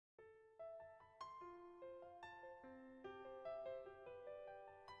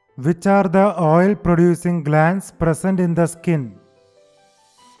Which are the oil-producing glands present in the skin?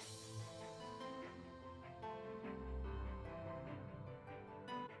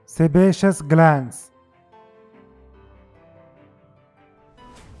 Sebaceous glands.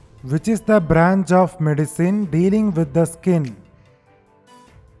 Which is the branch of medicine dealing with the skin?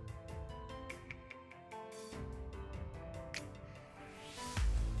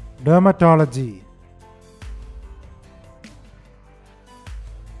 Dermatology.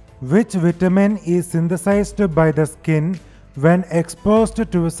 Which vitamin is synthesized by the skin when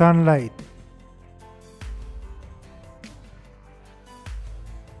exposed to sunlight?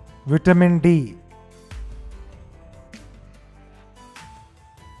 Vitamin D.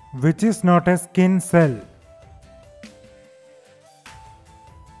 Which is not a skin cell?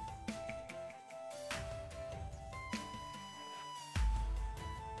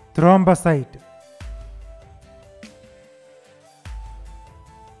 Thrombocyte.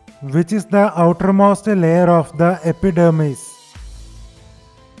 Which is the outermost layer of the epidermis?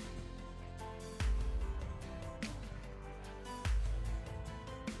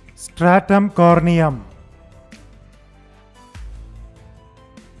 Stratum corneum.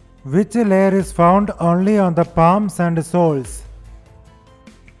 Which layer is found only on the palms and soles?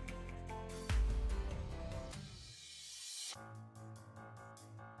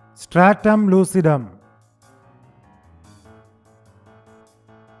 Stratum lucidum.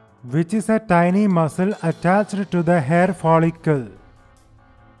 Which is a tiny muscle attached to the hair follicle?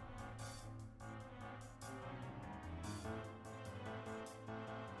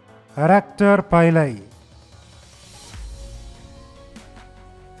 Arrector pili.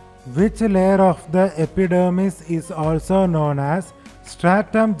 Which layer of the epidermis is also known as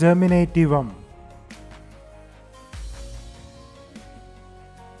stratum germinativum?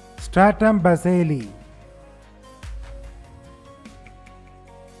 Stratum basale.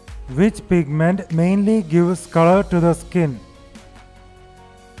 Which pigment mainly gives color to the skin?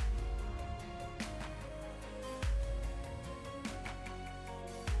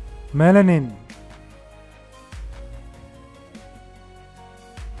 Melanin.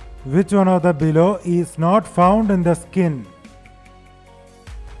 Which one of the below is not found in the skin?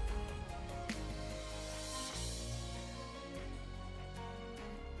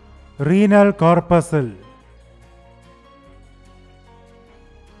 Renal corpuscle.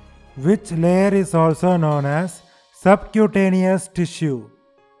 Which layer is also known as subcutaneous tissue?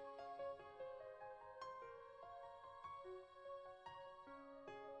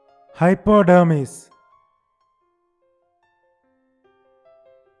 Hypodermis.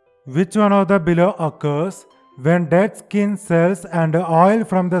 Which one of the below occurs when dead skin cells and oil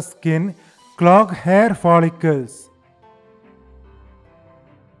from the skin clog hair follicles?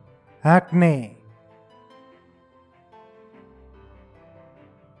 Acne.